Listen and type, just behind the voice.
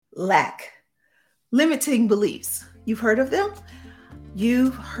lack, limiting beliefs. You've heard of them?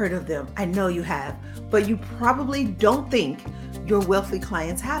 You've heard of them. I know you have, but you probably don't think your wealthy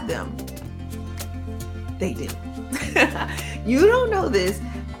clients have them. They do. You don't know this.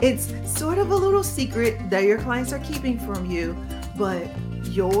 It's sort of a little secret that your clients are keeping from you, but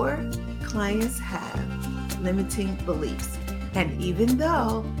your clients have limiting beliefs. And even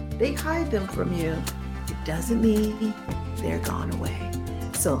though they hide them from you, it doesn't mean they're gone away.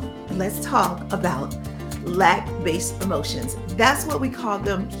 So let's talk about lack-based emotions. That's what we call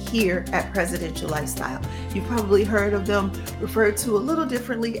them here at Presidential Lifestyle. You've probably heard of them referred to a little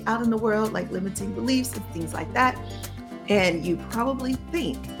differently out in the world, like limiting beliefs and things like that. And you probably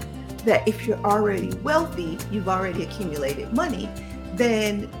think that if you're already wealthy, you've already accumulated money,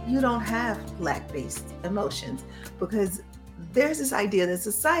 then you don't have lack-based emotions, because there's this idea that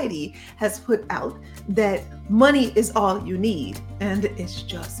society has put out that money is all you need, and it's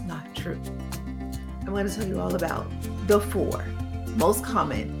just not true. I'm going to tell you all about the 4 most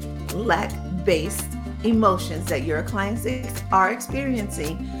common lack-based emotions that your clients are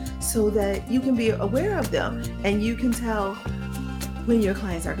experiencing, so that you can be aware of them and you can tell when your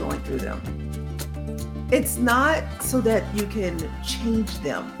clients are going through them. It's not so that you can change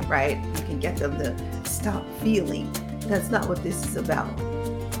them, right? You can get them to stop feeling. That's not what this is about.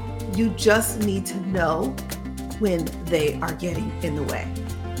 You just need to know when they are getting in the way.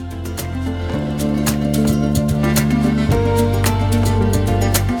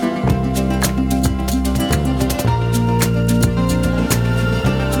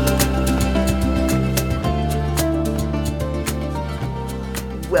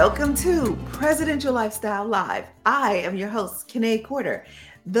 Welcome to Presidential Lifestyle Live. I am your host, Kanae Corder,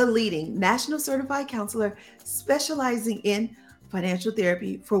 the leading national certified counselor specializing in financial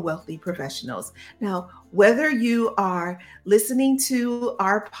therapy for wealthy professionals. Now, whether you are listening to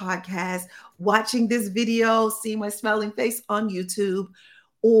our podcast, watching this video, seeing my smiling face on YouTube,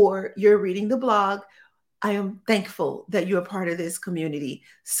 or you're reading the blog, I am thankful that you're a part of this community.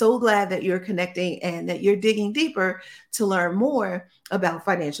 So glad that you're connecting and that you're digging deeper to learn more about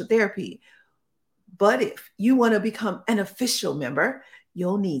financial therapy. But if you want to become an official member,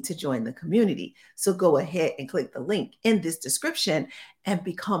 you'll need to join the community. So go ahead and click the link in this description and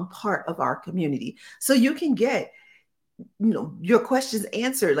become part of our community, so you can get your questions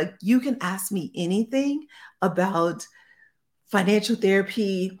answered. Like, you can ask me anything about financial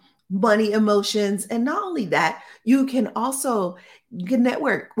therapy, money, emotions. And not only that, you can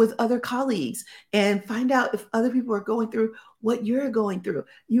network with other colleagues and find out if other people are going through what you're going through.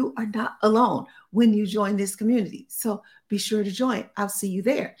 You are not alone when you join this community. So be sure to join. I'll see you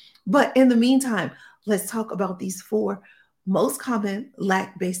there. But in the meantime, let's talk about these 4 most common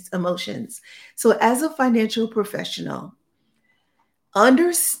lack-based emotions. So as a financial professional,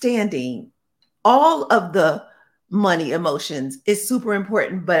 understanding all of the money emotions is super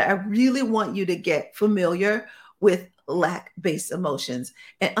important, but I really want you to get familiar with lack-based emotions.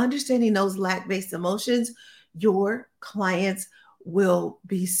 And understanding those lack-based emotions, your clients will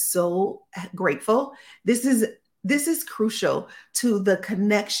be so grateful. This is crucial to the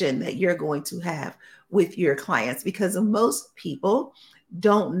connection that you're going to have with your clients, because most people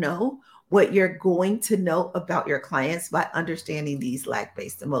don't know what you're going to know about your clients by understanding these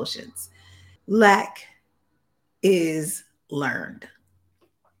lack-based emotions. Lack is learned.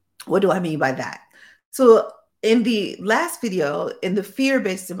 What do I mean by that? So in the last video, in the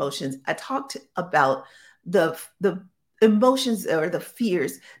fear-based emotions, I talked about the emotions or the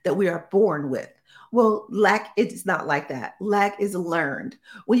fears that we are born with. Well, lack, it's not like that. Lack is learned.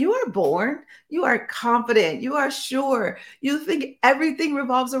 When you are born, you are confident, you are sure, you think everything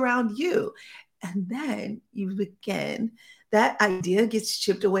revolves around you. And then you begin, that idea gets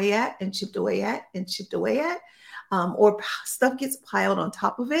chipped away at and chipped away at and chipped away at, or stuff gets piled on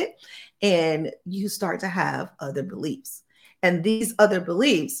top of it, and you start to have other beliefs. And these other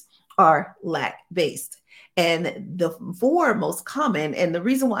beliefs are lack-based. And the 4 most common, and the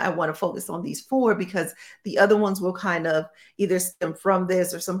reason why I want to focus on these 4, because the other ones will kind of either stem from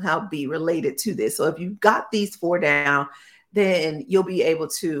this or somehow be related to this. So if you've got these 4 down, then you'll be able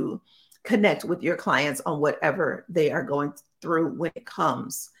to connect with your clients on whatever they are going through when it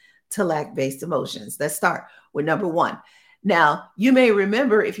comes to lack-based emotions. Let's start with number 1. Now, you may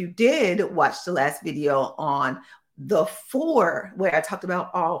remember, if you did watch the last video on the 4, where I talked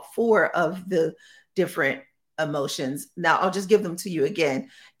about all 4 of the different emotions. Now, I'll just give them to you again.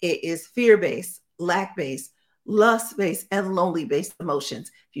 It is fear-based, lack-based, lust-based, and lonely-based emotions.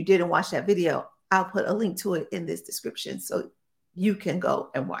 If you didn't watch that video, I'll put a link to it in this description so you can go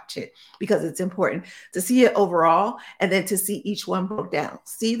and watch it because it's important to see it overall and then to see each one broke down.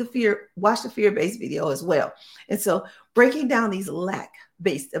 See the fear, watch the fear-based video as well. And so breaking down these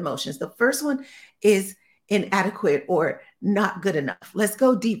lack-based emotions. The first one is inadequate or not good enough. Let's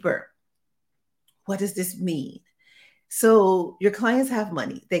go deeper. What does this mean? So your clients have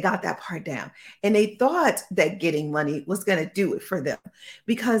money. They got that part down. And they thought that getting money was going to do it for them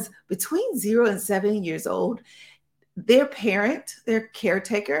because between 0 and 7 years old, their parent, their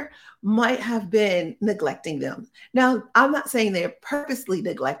caretaker, might have been neglecting them. Now, I'm not saying they purposely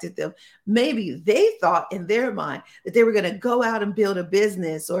neglected them. Maybe they thought in their mind that they were going to go out and build a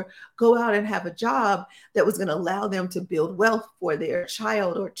business or go out and have a job that was going to allow them to build wealth for their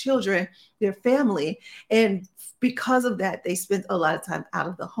child or children, their family. And because of that, they spent a lot of time out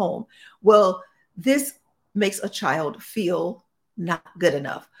of the home. Well, this makes a child feel not good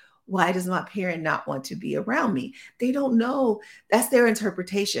enough. Why does my parent not want to be around me? They don't know. That's their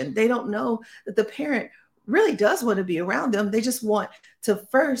interpretation. They don't know that the parent really does want to be around them. They just want to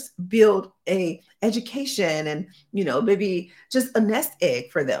first build a education and, maybe just a nest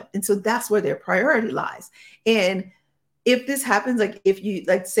egg for them. And so that's where their priority lies. And if this happens, like if you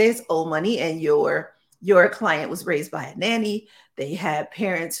say it's old money and your client was raised by a nanny, they had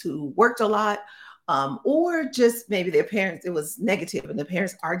parents who worked a lot, or just maybe their parents, it was negative and the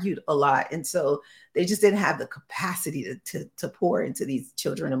parents argued a lot. And so they just didn't have the capacity to pour into these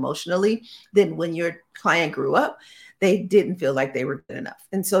children emotionally. Then when your client grew up, they didn't feel like they were good enough.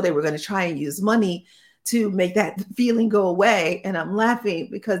 And so they were going to try and use money to make that feeling go away. And I'm laughing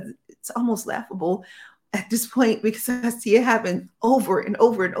because it's almost laughable at this point because I see it happen over and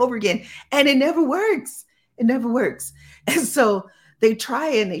over and over again. And it never works. It never works. And so they try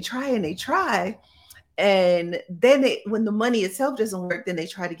and they try and they try. And then when the money itself doesn't work, then they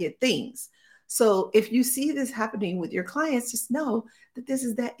try to get things. So if you see this happening with your clients, just know that this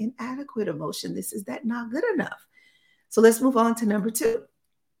is that inadequate emotion. This is that not good enough. So let's move on to number 2.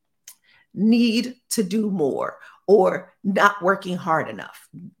 Need to do more or not working hard enough.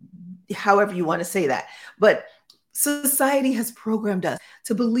 However you want to say that. But society has programmed us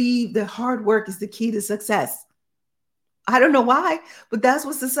to believe that hard work is the key to success. I don't know why, but that's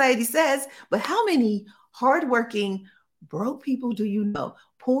what society says. But how many hardworking, broke people do you know?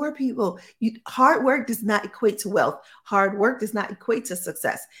 Poor people. Hard work does not equate to wealth. Hard work does not equate to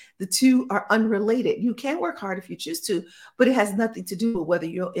success. The two are unrelated. You can work hard if you choose to, but it has nothing to do with whether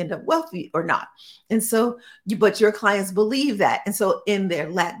you'll end up wealthy or not. And so, but your clients believe that. And so in their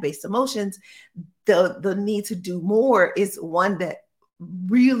lack-based emotions, the need to do more is one that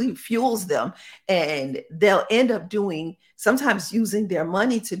really fuels them, and they'll end up sometimes using their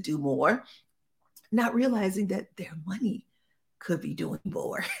money to do more, not realizing that their money could be doing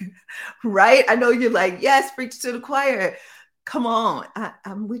more. Right? I know you're like, yes, preach to the choir. Come on.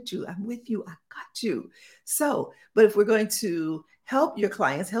 I'm with you. I'm with you. I got you. So, but if we're going to help your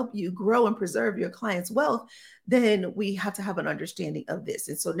clients, help you grow and preserve your clients' wealth, then we have to have an understanding of this.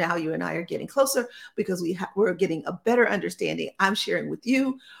 And so now you and I are getting closer because we're getting a better understanding. I'm sharing with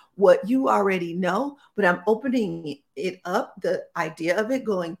you what you already know, but I'm opening it up, the idea of it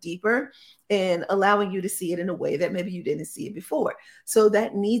going deeper and allowing you to see it in a way that maybe you didn't see it before. So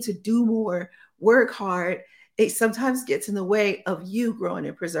that need to do more, work hard, it sometimes gets in the way of you growing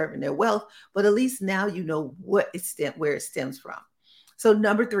and preserving their wealth, but at least now you know where it stems from. So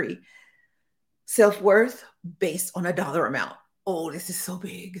number 3, self-worth based on a dollar amount. Oh, this is so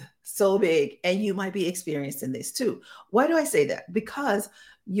big, so big. And you might be experiencing this too. Why do I say that? Because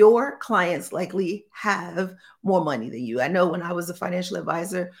your clients likely have more money than you. I know when I was a financial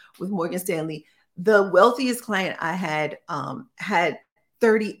advisor with Morgan Stanley, the wealthiest client I had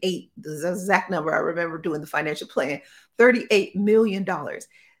 38, the exact number I remember doing the financial plan, $38 million.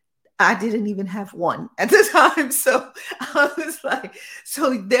 I didn't even have one at the time. So I was like,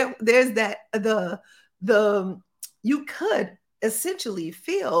 so there's that, you could essentially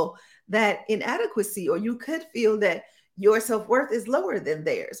feel that inadequacy, or you could feel that your self-worth is lower than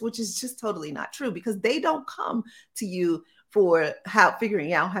theirs, which is just totally not true because they don't come to you for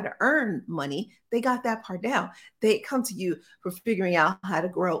figuring out how to earn money. They got that part down. They come to you for figuring out how to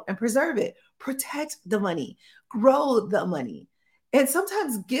grow and preserve it, protect the money, grow the money, and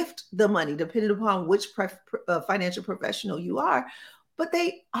sometimes gift the money, depending upon which financial professional you are. But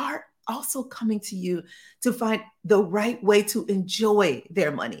they are also coming to you to find the right way to enjoy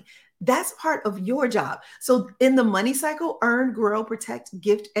their money. That's part of your job. So in the money cycle, earn, grow, protect,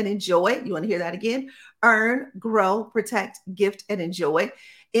 gift, and enjoy. You want to hear that again? Earn, grow, protect, gift, and enjoy.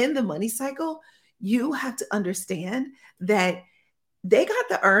 In the money cycle, you have to understand that they got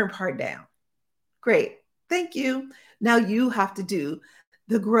the earn part down. Great. Thank you. Now you have to do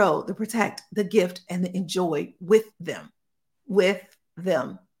the grow, the protect, the gift, and the enjoy with them. With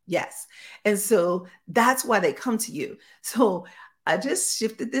them. Yes. And so that's why they come to you. So I just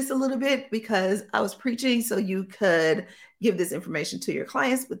shifted this a little bit because I was preaching so you could give this information to your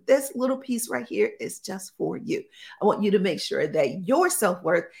clients. But this little piece right here is just for you. I want you to make sure that your self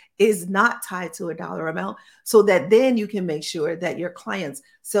worth is not tied to a dollar amount so that then you can make sure that your client's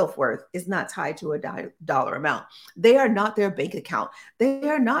self worth is not tied to a dollar amount. They are not their bank account, they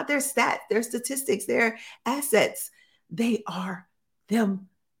are not their stats, their statistics, their assets. They are them,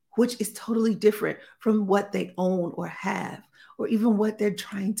 which is totally different from what they own or have, or even what they're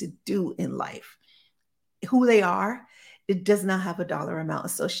trying to do in life. Who they are, it does not have a dollar amount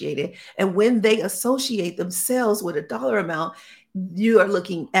associated. And when they associate themselves with a dollar amount, you are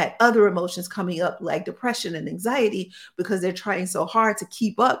looking at other emotions coming up like depression and anxiety because they're trying so hard to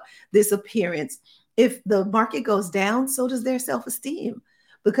keep up this appearance. If the market goes down, so does their self-esteem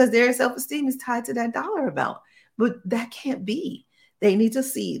because their self-esteem is tied to that dollar amount. But that can't be. They need to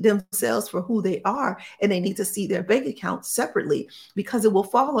see themselves for who they are, and they need to see their bank account separately because it will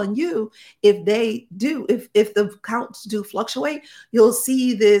fall on you if they do. If the accounts do fluctuate, you'll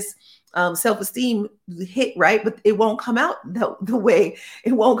see this self-esteem hit, right? But it won't come out the way,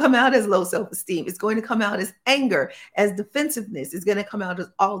 it won't come out as low self-esteem. It's going to come out as anger, as defensiveness. It's going to come out as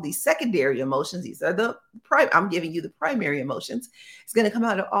all these secondary emotions. These are I'm giving you the primary emotions. It's going to come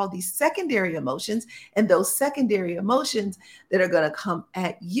out of all these secondary emotions, and those secondary emotions that are going to come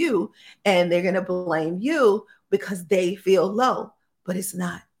at you, and they're going to blame you because they feel low, but it's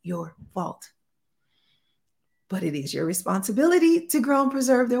not your fault. But it is your responsibility to grow and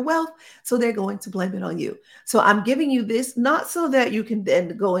preserve their wealth. So they're going to blame it on you. So I'm giving you this not so that you can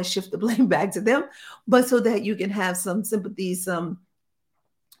then go and shift the blame back to them, but so that you can have some sympathy, some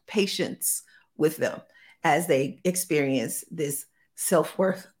patience with them as they experience this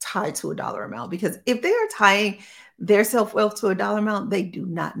self-worth tied to a dollar amount. Because if they are tying their self-worth to a dollar amount, they do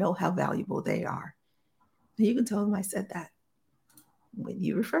not know how valuable they are. You can tell them I said that when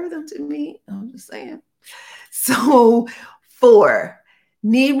you refer them to me. I'm just saying. So 4,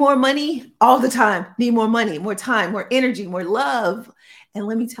 need more money all the time. Need more money, more time, more energy, more love. And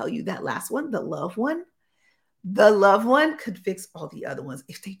let me tell you that last one, the love one could fix all the other ones.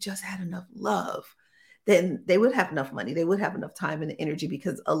 If they just had enough love, then they would have enough money. They would have enough time and energy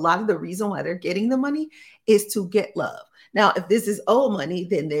because a lot of the reason why they're getting the money is to get love. Now, if this is old money,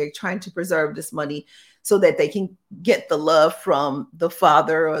 then they're trying to preserve this money so that they can get the love from the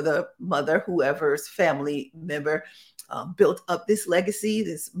father or the mother, whoever's family member built up this legacy,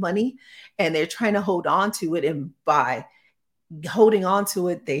 this money, and they're trying to hold on to it. And by holding on to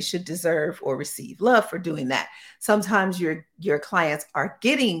it, they should deserve or receive love for doing that. Sometimes your clients are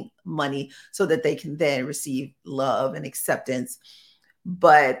getting money so that they can then receive love and acceptance.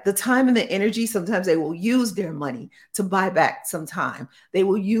 But the time and the energy, sometimes they will use their money to buy back some time. They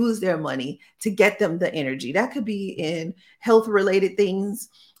will use their money to get them the energy. That could be in health related things,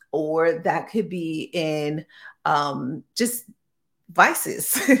 or that could be in just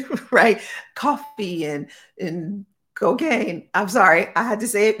vices, right? Coffee and cocaine. I'm sorry, I had to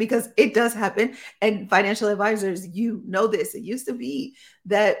say it because it does happen. And financial advisors, you know this. It used to be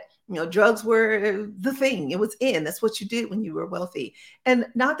that drugs were the thing. It was in. That's what you did when you were wealthy. And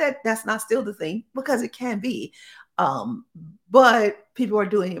not that that's not still the thing, because it can be. But people are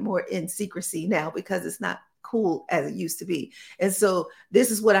doing it more in secrecy now because it's not cool as it used to be. And so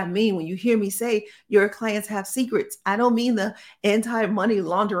this is what I mean when you hear me say your clients have secrets. I don't mean the anti-money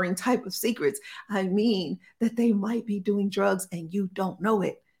laundering type of secrets. I mean that they might be doing drugs and you don't know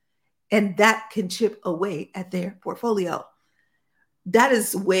it. And that can chip away at their portfolio. That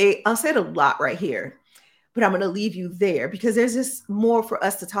is I'll say it a lot right here, but I'm going to leave you there because there's just more for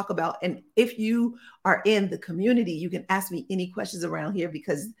us to talk about. And if you are in the community, you can ask me any questions around here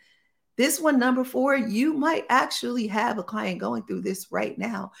because this one, number 4, you might actually have a client going through this right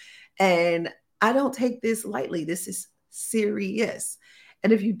now. And I don't take this lightly. This is serious.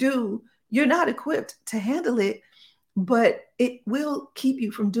 And if you do, you're not equipped to handle it, but it will keep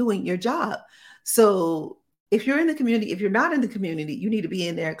you from doing your job. So if you're in the community, if you're not in the community, you need to be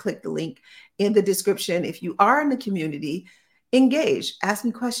in there. Click the link in the description. If you are in the community, engage, ask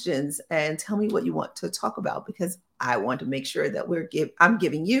me questions, and tell me what you want to talk about because I want to make sure that I'm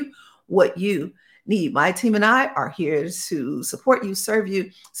giving you what you need. My team and I are here to support you, serve you,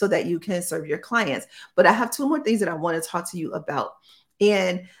 so that you can serve your clients. But I have 2 more things that I want to talk to you about.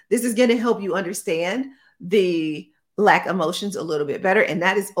 And this is going to help you understand the lack emotions a little bit better. And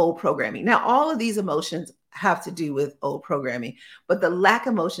that is old programming. Now, all of these emotions have to do with old programming, but the lack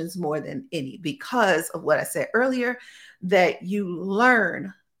emotions more than any, because of what I said earlier, that you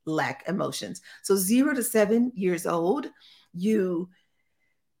learn lack emotions. So 0 to 7 years old, you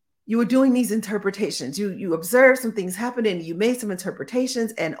were doing these interpretations. You observed some things happening, you made some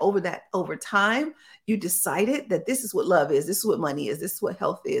interpretations, and over time, you decided that this is what love is, this is what money is, this is what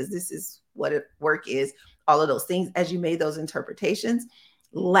health is, this is what work is, all of those things. As you made those interpretations,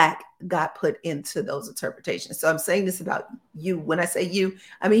 lack got put into those interpretations. So I'm saying this about you. When I say you,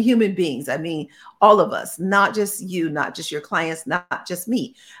 I mean human beings. I mean all of us, not just you, not just your clients, not just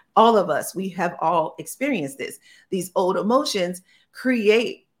me. All of us, we have all experienced this. These old emotions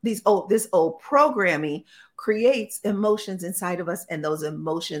create this old programming creates emotions inside of us, and those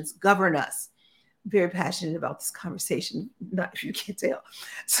emotions govern us. Very passionate about this conversation, not if you can't tell.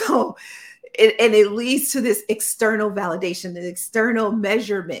 So, it leads to this external validation, the external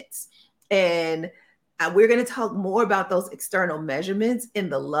measurements. And we're going to talk more about those external measurements in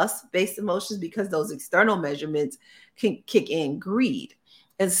the lust-based emotions, because those external measurements can kick in greed.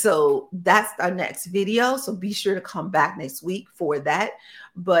 And so that's our next video. So be sure to come back next week for that.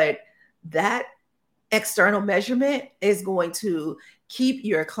 But that external measurement is going to keep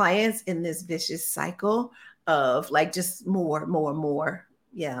your clients in this vicious cycle of like just more.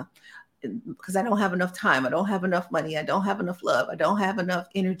 Yeah. Because I don't have enough time. I don't have enough money. I don't have enough love. I don't have enough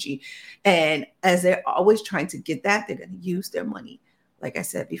energy. And as they're always trying to get that, they're going to use their money. Like I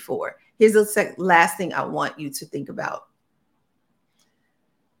said before, here's the last thing I want you to think about.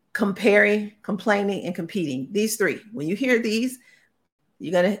 Comparing, complaining, and competing. These three, when you hear these,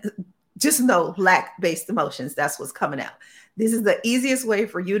 you're going to just know lack-based emotions. That's what's coming out. This is the easiest way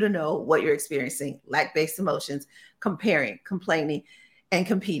for you to know what you're experiencing. Lack-based emotions, comparing, complaining, and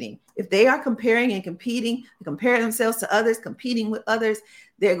competing. If they are comparing and competing, comparing themselves to others, competing with others,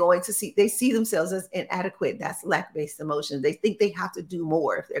 they're going to see themselves as inadequate. That's lack-based emotion. They think they have to do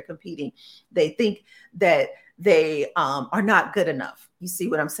more if they're competing. They think that they are not good enough. You see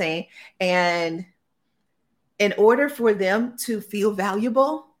what I'm saying? And in order for them to feel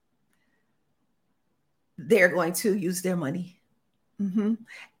valuable, they're going to use their money.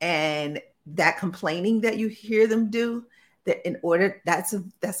 And that complaining that you hear them do, that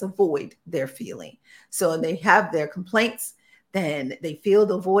that's a void they're feeling. So when they have their complaints, then they feel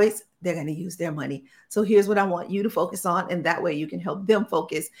the voice, they're going to use their money. So here's what I want you to focus on, and that way you can help them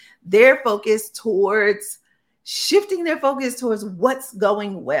focus their focus towards shifting their focus towards what's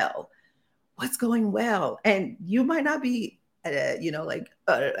going well. What's going well. And you might not be an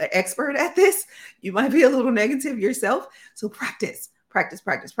expert at this. You might be a little negative yourself. So practice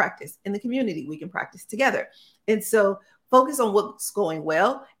in the community. We can practice together. And so focus on what's going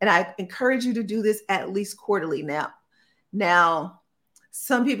well. And I encourage you to do this at least quarterly. Now,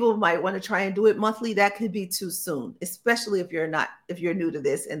 some people might want to try and do it monthly. That could be too soon, especially if you're new to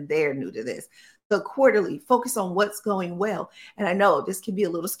this and they're new to this. So quarterly, focus on what's going well. And I know this can be a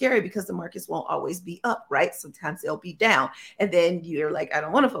little scary because the markets won't always be up, right? Sometimes they'll be down. And then you're like, I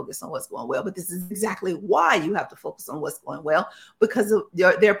don't want to focus on what's going well. But this is exactly why you have to focus on what's going well, because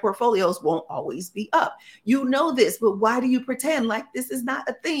their portfolios won't always be up. You know this, but why do you pretend like this is not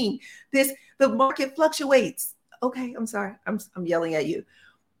a thing? The market fluctuates. Okay, I'm sorry. I'm yelling at you.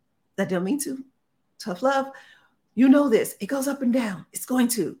 I don't mean to. Tough love. You know this. It goes up and down. It's going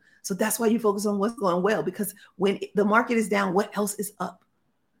to. So that's why you focus on what's going well, because when the market is down, what else is up?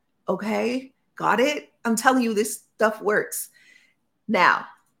 Okay, got it? I'm telling you, this stuff works. Now,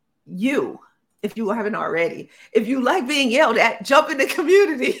 if you haven't already, if you like being yelled at, jump in the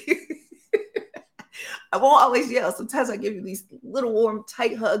community. I won't always yell. Sometimes I give you these little warm,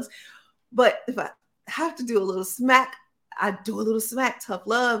 tight hugs. But if I have to do a little smack, I do a little smack, tough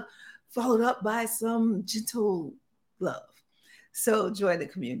love, followed up by some gentle love. So join the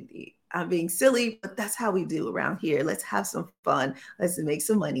community. I'm being silly, but that's how we do around here. Let's have some fun. Let's make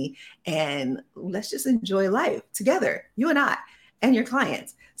some money, and let's just enjoy life together, you and I and your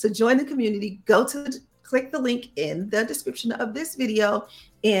clients. So join the community. Click the link in the description of this video.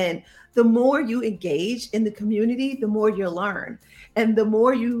 And the more you engage in the community, the more you'll learn. And the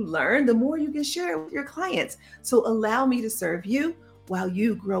more you learn, the more you can share with your clients. So allow me to serve you while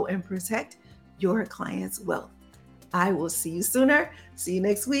you grow and protect your clients' wealth. I will see you sooner. See you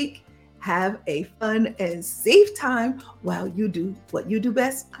next week. Have a fun and safe time while you do what you do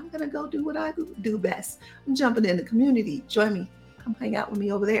best. I'm going to go do what I do best. I'm jumping in the community. Join me. Come hang out with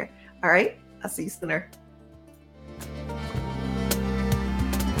me over there. All right. I'll see you sooner.